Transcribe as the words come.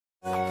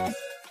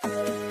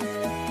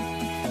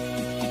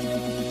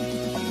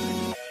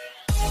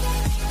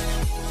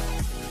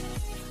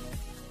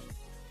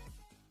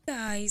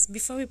Guys,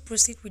 before we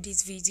proceed with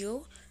this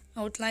video,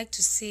 I would like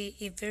to say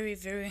a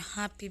very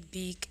happy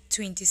big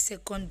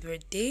 22nd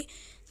birthday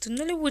to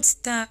Nollywood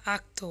star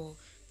actor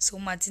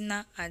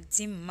Somadina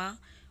Adinma.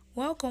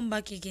 Welcome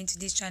back again to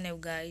this channel,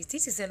 guys.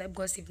 This is Celeb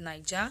Gossip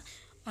Naija.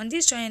 On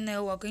this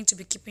channel, we're going to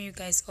be keeping you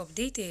guys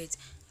updated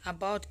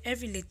about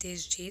every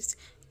latest gist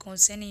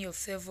concerning your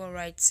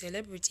favorite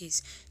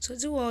celebrities. So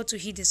do well to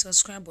hit the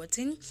subscribe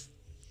button,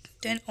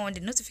 turn on the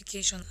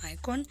notification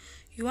icon.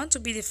 You want to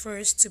be the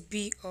first to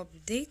be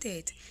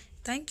updated.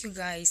 Thank you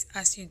guys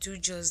as you do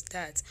just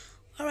that.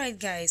 Alright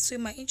guys, so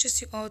it might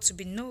interest you all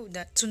to know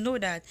that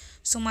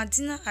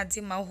Somadina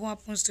Adinma, who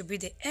happens to be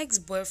the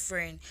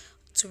ex-boyfriend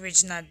to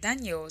Regina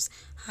Daniels,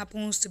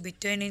 happens to be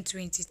turning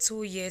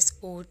 22 years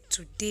old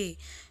today.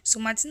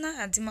 Somadina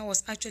Adinma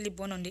was actually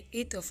born on the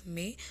 8th of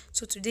May,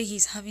 so today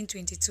he's having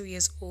 22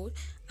 years old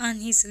and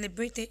he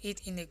celebrated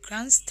it in a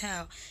grand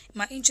style. It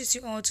might interest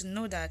you all to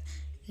know that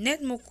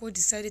Ned Nwoko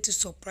decided to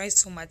surprise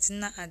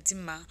Somadina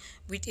Adinma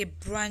with a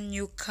brand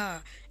new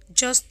car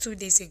just 2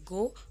 days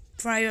ago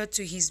prior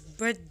to his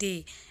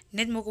birthday.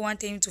 Ned Nwoko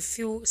wanted him to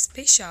feel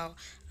special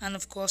and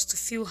of course to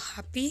feel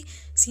happy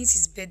since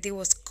his birthday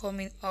was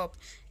coming up.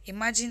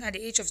 Imagine at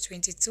the age of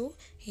 22,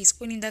 he's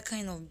owning that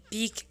kind of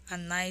big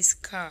and nice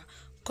car.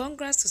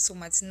 Congrats to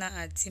Somadina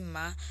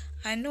Adinma.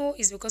 I know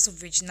it's because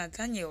of Regina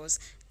Daniels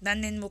that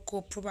Ned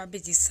Nwoko probably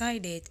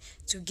decided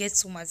to get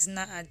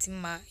Somadina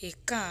Adinma a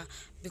car,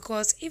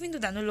 because even though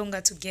they're no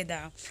longer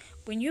together,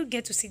 when you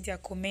get to see their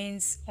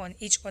comments on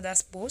each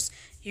other's posts,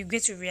 you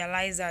get to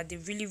realize that they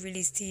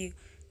really still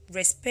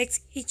respect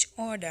each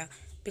other,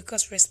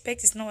 because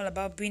respect is not all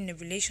about being in a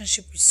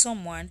relationship with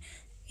someone.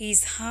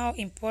 It's how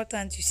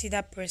important you see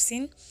that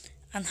person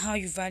and how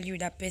you value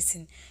that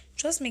person.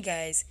 Trust me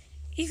guys,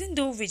 even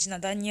though Regina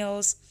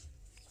Daniels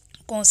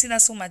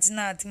considers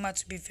Somadina Adinma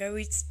to be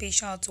very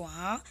special to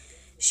her,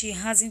 she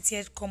hasn't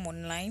yet come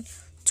online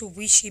to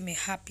wish him a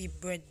happy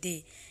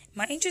birthday.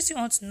 My interest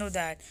want to know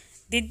that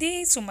the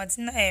day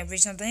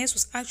Regina Daniels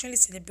was actually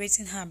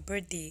celebrating her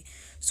birthday,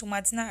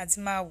 Somadina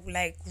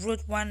Adinma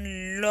wrote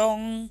one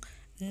long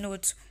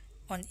note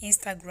on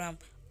Instagram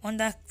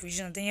under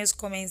Regina Daniels'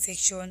 comment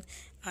section,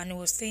 and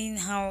was saying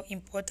how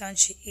important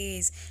she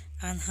is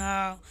and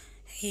how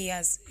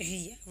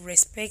he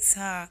respects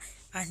her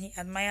and he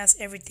admires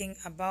everything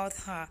about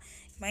her.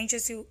 My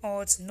interest you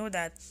all to know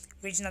that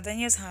Regina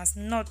Daniels has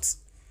not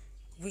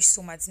wished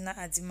Somadina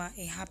Adinma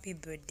a happy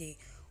birthday.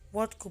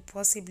 What could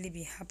possibly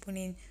be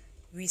happening,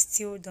 we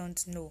still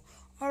don't know.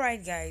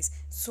 Alright guys,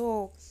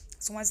 so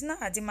Somadina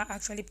Adinma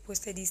actually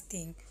posted this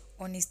thing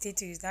on his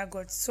status that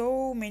got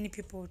so many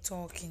people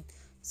talking.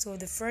 So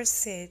the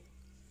first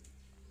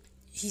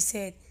he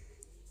said,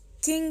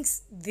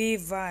 "Things they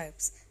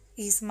vibes.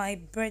 It's my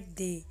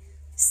birthday.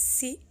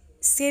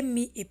 Say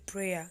me a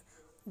prayer.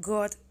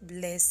 God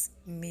bless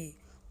me."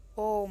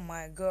 Oh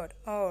my God.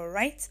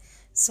 Alright.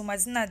 So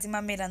Somadina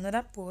Adinma made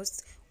another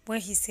post where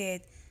he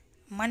said,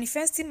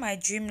 "Manifesting my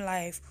dream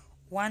life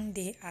one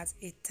day at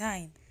a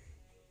time.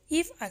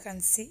 If I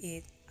can see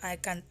it, I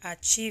can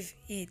achieve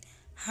it.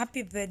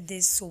 Happy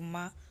birthday,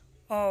 Soma."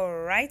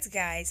 Alright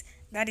guys,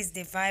 that is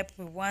the vibe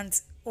we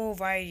want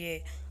over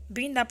here.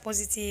 Being that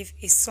positive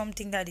is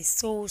something that is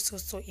so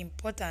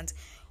important.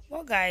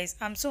 Well guys,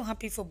 I'm so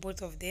happy for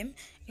both of them.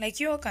 Like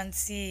you all can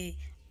see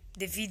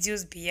the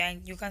videos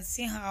behind, you can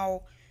see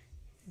how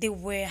they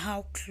were,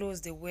 how close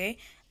they were,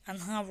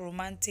 and how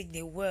romantic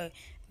they were.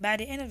 By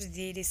the end of the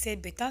day, they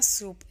said better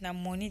soup na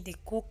money they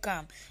cook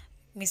am.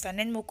 Mr.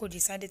 Ned Nwoko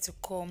decided to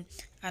come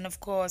and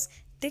of course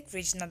take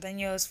Regina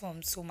Daniels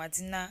from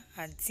Somadina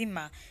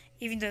Adinma.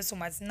 Even though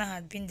Somadina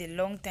had been the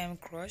long-time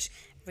crush,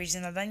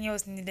 Regina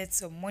Daniels needed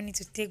some money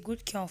to take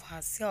good care of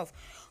herself.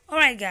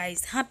 Alright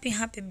guys, happy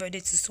birthday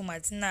to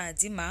Somadina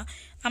Adinma.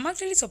 I'm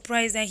actually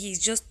surprised that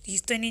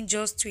he's turning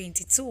just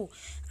 22.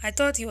 I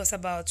thought he was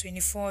about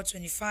 24,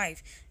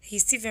 25.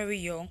 He's still very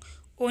young,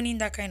 owning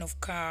that kind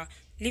of car,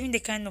 living the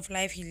kind of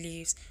life he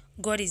lives.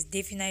 God is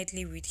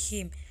definitely with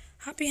him.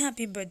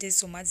 Happy birthday,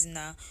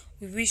 Somadina.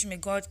 We wish may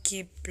God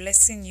keep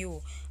blessing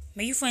you.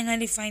 May you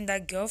finally find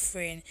that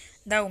girlfriend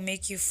that will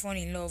make you fall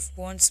in love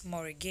once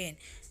more again.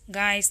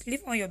 Guys,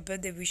 leave all your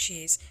birthday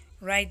wishes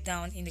right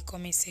down in the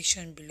comment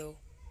section below.